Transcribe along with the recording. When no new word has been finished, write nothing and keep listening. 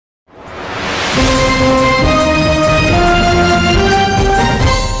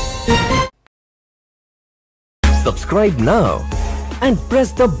Subscribe now and press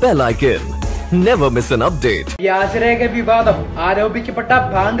the bell icon. Never miss an update. വ്യാജരേഖ വിവാദം ആരോപിക്കപ്പെട്ട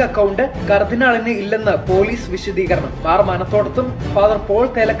bank account കർദിനാളിന് ഇല്ലെന്ന് police വിശദീകരണം. Mar മനത്തോടത്തും father Paul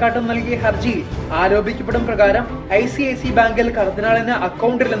തേലക്കാട്ടും നൽകിയ ഹർജിയിൽ ആരോപിക്കപ്പെടും പ്രകാരം ICICI ബാങ്കിൽ കർദിനാളിന്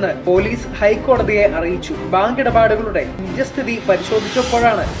അക്കൗണ്ടില്ലെന്ന് പോലീസ് ഹൈക്കോടതിയെ അറിയിച്ചു. ബാങ്ക് ഇടപാടുകളുടെ നിജസ്ഥിതി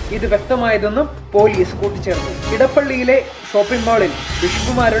പരിശോധിച്ചപ്പോഴാണ് ഇത് വ്യക്തമായതെന്നും പോലീസ് കൂട്ടിച്ചേർത്തു. ഇടപ്പള്ളിയിലെ ഷോപ്പിംഗ് മാളിൽ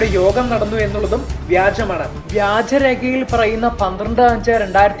ബിഷപ്പുമാരുടെ യോഗം നടന്നു എന്നുള്ളതും വ്യാജമാണ്. വ്യാജരേഖയിൽ പറയുന്ന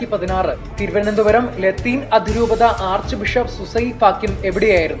 12/5/2016 തിരുവനന്തപുരം ലത്തീൻ അതിരൂപത ആർച്ച് ബിഷപ്പ് സുസൈ പാക്യം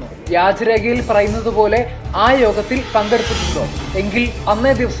എവിടെയായിരുന്നു? വ്യാജരേഖയിൽ പറയുന്നത് പോലെ ആ യോഗത്തിൽ പങ്കെടുത്തിട്ടുണ്ടോ? എങ്കിൽ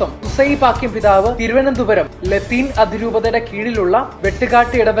അന്നേ ദിവസം സുസൈ പാക്യം പിതാവ് തിരുവനന്തപുരം ലത്തീൻ അതിരൂപതയുടെ കീഴിലുള്ള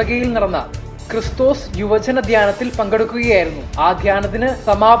വെട്ടുകാട്ട് ഇടവകയിൽ നടന്ന ക്രിസ്തോസ് യുവജന ധ്യാനത്തിൽ പങ്കെടുക്കുകയായിരുന്നു. ആ ധ്യാനത്തിന്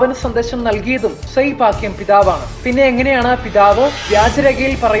സമാപന സന്ദേശം നൽകിയതും സുസൈ പാക്യം പിതാവാണ്. പിന്നെ എങ്ങനെയാണ് പിതാവ്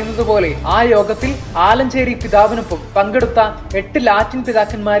വ്യാജരേഖയിൽ പറയുന്നത് പോലെ ആ യോഗത്തിൽ ആലഞ്ചേരി പിതാവിനൊപ്പം പങ്കെടുത്ത 8 ലാറ്റിൻ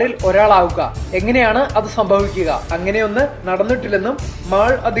പിതാക്കന്മാരിൽ ഒരാളാവുക? എങ്ങനെയാണ് അത് സംഭവിക്കുക? അങ്ങനെയൊന്ന് നടന്നിട്ടില്ലെന്നും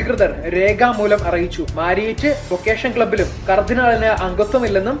മാൾ അധികൃതർ രേഖാമൂലം അറിയിച്ചു. മാരിയേറ്റ് വൊക്കേഷൻ ക്ലബിലും കർദിനാളിന്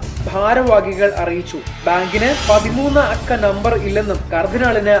അംഗത്വമില്ലെന്നും ഭാരവാഹികൾ അറിയിച്ചു. ബാങ്കിന് 13 അക്ക നമ്പർ ഇല്ലെന്നും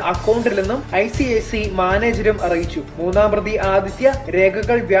കർദിനാളിന് അക്കൗണ്ടില്ലെന്നും ICICI മാനേജരും അറിയിച്ചു. മൂന്നാം പ്രതി ആദിത്യ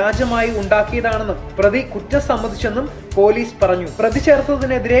രേഖകൾ വ്യാജമായി ഉണ്ടാക്കിയതാണെന്നും പ്രതി കുറ്റം സമ്മതിച്ചെന്നും പോലീസ് പറഞ്ഞു. പ്രതി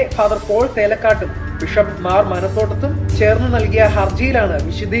ചേർത്തതിനെതിരെ ഫാദർ പോൾ തേലക്കാട്ടും ബിഷപ്പ് മാർ മനത്തോട്ടത്തും ചേർന്ന് നൽകിയ ഹർജിയിലാണ്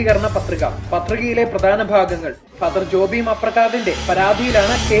വിശദീകരണ പത്രിക. പത്രികയിലെ പ്രധാന ഭാഗങ്ങൾ ഫാദർ ജോബി മപ്രകാദിന്റെ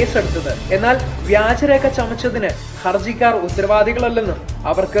പരാതിയിലാണ് കേസെടുത്തത്. എന്നാൽ വ്യാജരേഖ ചമച്ചതിന് ഹർജിക്കാർ ഉത്തരവാദികളല്ലെന്നും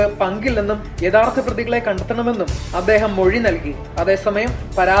അവർക്ക് പങ്കില്ലെന്നും യഥാർത്ഥ പ്രതികളെ കണ്ടെത്തണമെന്നും അദ്ദേഹം മൊഴി നൽകി. അതേസമയം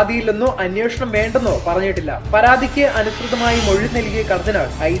പരാതിയില്ലെന്നോ അന്വേഷണം വേണ്ടെന്നോ പറഞ്ഞിട്ടില്ല. പരാതിക്ക് അനുസൃതമായി മൊഴി നൽകിയ കർദിനാൾ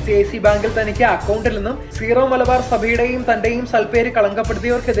ICICI ബാങ്കിൽ തനിക്ക് അക്കൗണ്ടില്ലെന്നും സീറോ മലബാർ സഭയുടെയും തന്റെയും സൽപ്പേര്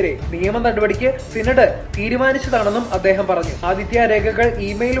കളങ്കപ്പെടുത്തിയവർക്കെതിരെ നിയമ നടപടിക്ക് സിനഡ് തീരുമാനിച്ചതാണെന്നും അദ്ദേഹം പറഞ്ഞു. ആദിത്യ രേഖകൾ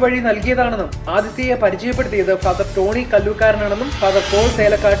ഇമെയിൽ വഴി നൽകിയതാണെന്നും ആദിത്യയെ പരിചയപ്പെടുത്തിയത് father Tony കല്ലൂക്കാരനാണെന്നും father Paul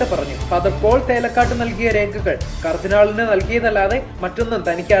Thelakkat പറഞ്ഞു. ഫാദർ പോൾ തേലക്കാട്ട് നൽകിയ രേഖകൾ കർദിനാളിന് നൽകിയതല്ലാതെ മറ്റൊന്നും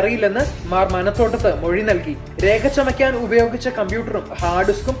തനിക്ക് അറിയില്ലെന്ന് മാർ മനത്തോട്ടത്ത് മൊഴി നൽകി. രേഖ ചമയ്ക്കാൻ ഉപയോഗിച്ച കമ്പ്യൂട്ടറും ഹാർഡ്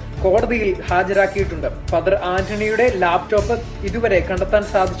ഡിസ്കും കോടതിയിൽ ഹാജരാക്കിയിട്ടുണ്ട്. ഫാദർ ആന്റണിയുടെ ലാപ്ടോപ്പ് ഇതുവരെ കണ്ടെത്താൻ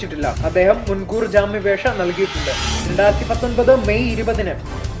സാധിച്ചിട്ടില്ല. അദ്ദേഹം മുൻകൂർ ജാമ്യാപേക്ഷ നൽകിയിട്ടുണ്ട്. 2019 മെയ് 20-ന്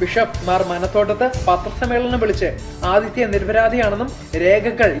ബിഷപ്പ് മാർ മനത്തോട്ടത്ത് പത്രസമ്മേളനം വിളിച്ച് ആദിത്യ നിരപരാധിയാണെന്നും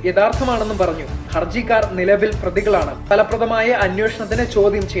രേഖകൾ യഥാർത്ഥമാണെന്നും പറഞ്ഞു. ഹർജിക്കാർ നിലവിൽ പ്രതികളാണ്. ഫലപ്രദമായ അന്വേഷണത്തിന്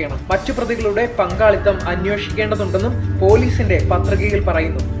ചോദ്യം ചെയ്യണം. മറ്റു പ്രതികളുടെ പങ്കാളിത്തം അന്വേഷിക്കേണ്ടതുണ്ടെന്നും പോലീസിന്റെ പത്രികയിൽ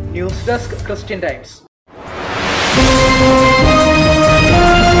പറയുന്നു. News desk Christian times.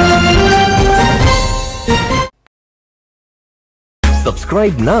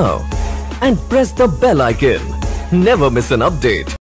 Subscribe now and press the bell icon. Never miss an update.